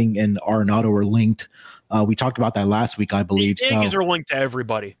Yankees, I think, and Arenado are linked. We talked about that last week, I believe. The Yankees are linked to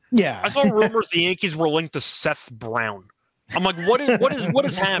everybody. Yeah, I saw rumors the Yankees were linked to Seth Brown. I'm like, what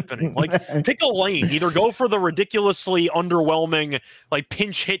is happening? Like, pick a lane. Either go for the ridiculously underwhelming, like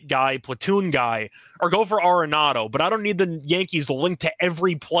pinch hit guy, platoon guy, or go for Arenado. But I don't need the Yankees linked to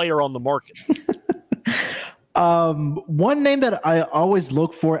every player on the market. One name that I always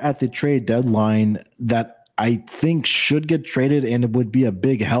look for at the trade deadline that I think should get traded and it would be a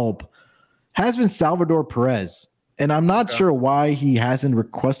big help has been Salvador Perez. And I'm not sure why he hasn't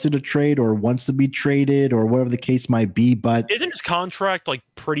requested a trade or wants to be traded or whatever the case might be. But isn't his contract like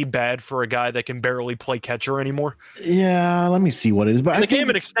pretty bad for a guy that can barely play catcher anymore? Yeah, let me see what it is. But they gave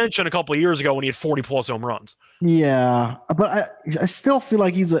him an extension a couple of years ago when he had 40 plus home runs. Yeah, but I still feel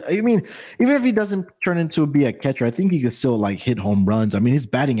like even if he doesn't turn into be a catcher, I think he can still like hit home runs. I mean, his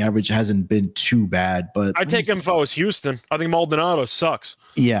batting average hasn't been too bad. But I take him if I was Houston. I think Maldonado sucks.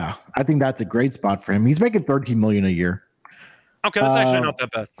 Yeah, I think that's a great spot for him. He's making $13 million a year. Okay, that's actually not that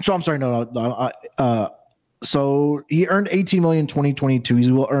bad. So I'm sorry, no. So he earned $18 million in 2022.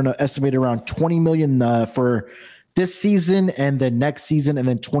 He will earn an estimated around $20 million for this season and then next season, and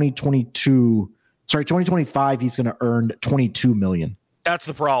then 2025, he's going to earn $22 million. That's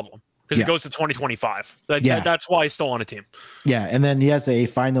the problem, because it goes to 2025. That's why he's still on a team. Yeah, and then he has a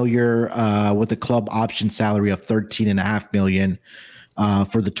final year with a club option salary of $13.5 million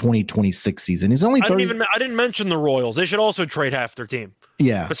for the 2026 season. He's only 30. I didn't mention the Royals. They should also trade half their team.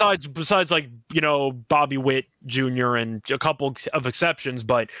 Yeah. Besides Bobby Witt Jr. and a couple of exceptions,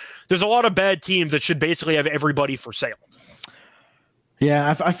 but there's a lot of bad teams that should basically have everybody for sale.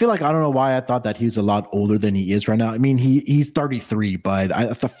 Yeah, I feel like I don't know why I thought that he was a lot older than he is right now. I mean, he's 33, but I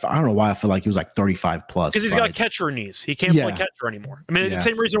don't know why I feel like he was like 35 plus. Because he's got catcher knees. He can't play catcher anymore. I mean, the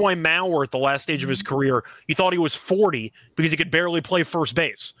same reason why Mauer at the last stage of his career, you thought he was 40 because he could barely play first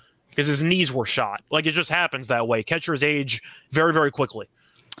base because his knees were shot. Like, it just happens that way. Catchers age very, very quickly.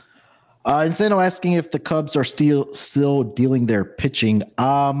 Insano asking if the Cubs are still dealing their pitching.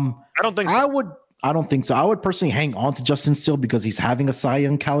 I don't think so. I don't think so. I would personally hang on to Justin Steele because he's having a Cy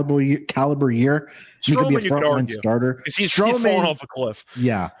Young caliber year. He could be a frontline starter. Because he's falling off a cliff.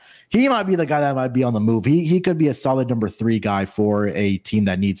 Yeah. He might be the guy that might be on the move. He could be a solid number 3 guy for a team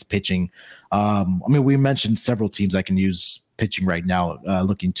that needs pitching. I mean, we mentioned several teams that can use pitching right now,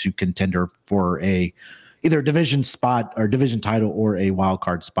 looking to contender for either a division spot or division title or a wild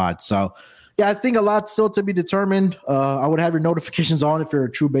card spot. So, yeah, I think a lot still to be determined. I would have your notifications on if you're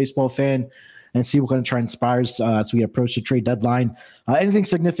a true baseball fan, and see what kind of transpires as we approach the trade deadline. Anything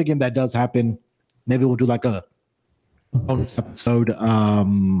significant that does happen, maybe we'll do like a bonus episode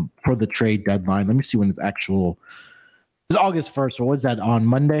for the trade deadline. Let me see when it's actual. It's August 1st, or what's that, on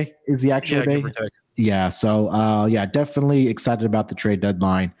Monday is the actual day? Yeah, so definitely excited about the trade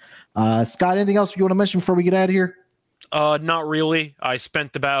deadline. Scott, anything else you want to mention before we get out of here? Not really. I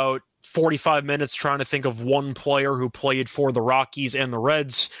spent about 45 minutes trying to think of one player who played for the Rockies and the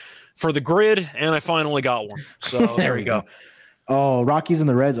Reds for the grid, and I finally got one. So there you go. Oh, Rockies and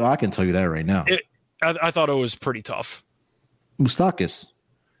the Reds. Oh, I can tell you that right now. I thought it was pretty tough. Moustakas.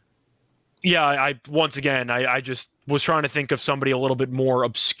 Yeah, I just was trying to think of somebody a little bit more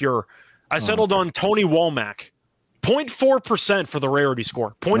obscure. I settled on Tony Womack. 0.4% for the rarity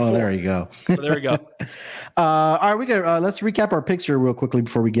score. 0.4. Oh, there you go. So there you go. All right, let's recap our picks here real quickly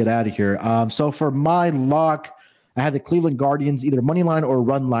before we get out of here. So for my lock, I had the Cleveland Guardians, either money line or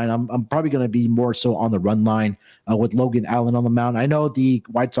run line. I'm probably going to be more so on the run line with Logan Allen on the mound. I know the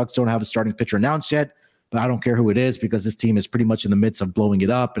White Sox don't have a starting pitcher announced yet, but I don't care who it is because this team is pretty much in the midst of blowing it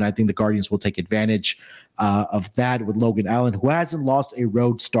up, and I think the Guardians will take advantage of that with Logan Allen, who hasn't lost a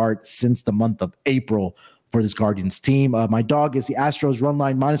road start since the month of April for this Guardians team. My dog is the Astros run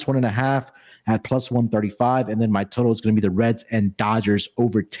line -1.5 at +135, and then my total is going to be the Reds and Dodgers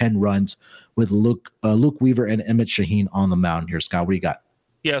over 10 runs with Luke Weaver and Emmett Shaheen on the mound here. Scott, what do you got?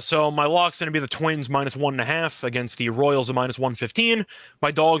 Yeah, so my lock's going to be the Twins -1.5 against the Royals at -115.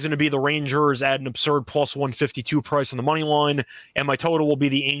 My dog's going to be the Rangers at an absurd +152 price on the money line, and my total will be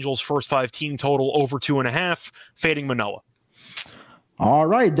the Angels' first 5 team total over 2.5, fading Manoah. All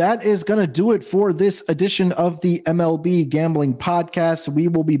right, that is going to do it for this edition of the MLB Gambling Podcast. We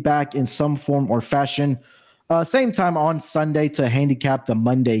will be back in some form or fashion same time on Sunday to handicap the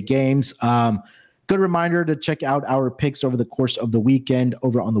Monday games. Good reminder to check out our picks over the course of the weekend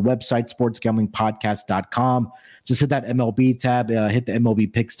over on the website, sportsgamblingpodcast.com. Just hit that MLB tab, hit the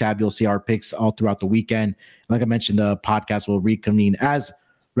MLB picks tab. You'll see our picks all throughout the weekend. Like I mentioned, the podcast will reconvene as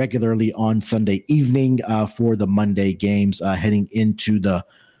regularly on Sunday evening for the Monday games heading into the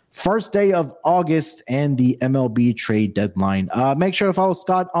first day of August and the MLB trade deadline. Make sure to follow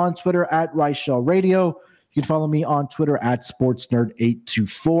Scott on Twitter at Reichel Radio. You can follow me on Twitter at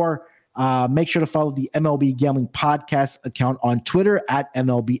SportsNerd824. Make sure to follow the MLB Gambling Podcast account on Twitter at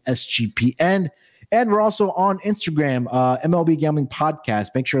MLBSGPN. And we're also on Instagram, MLB Gambling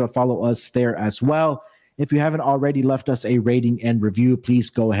Podcast. Make sure to follow us there as well. If you haven't already left us a rating and review, please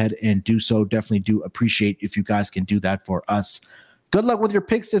go ahead and do so. Definitely do appreciate if you guys can do that for us. Good luck with your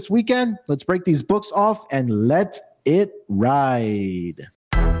picks this weekend. Let's break these books off and let it ride.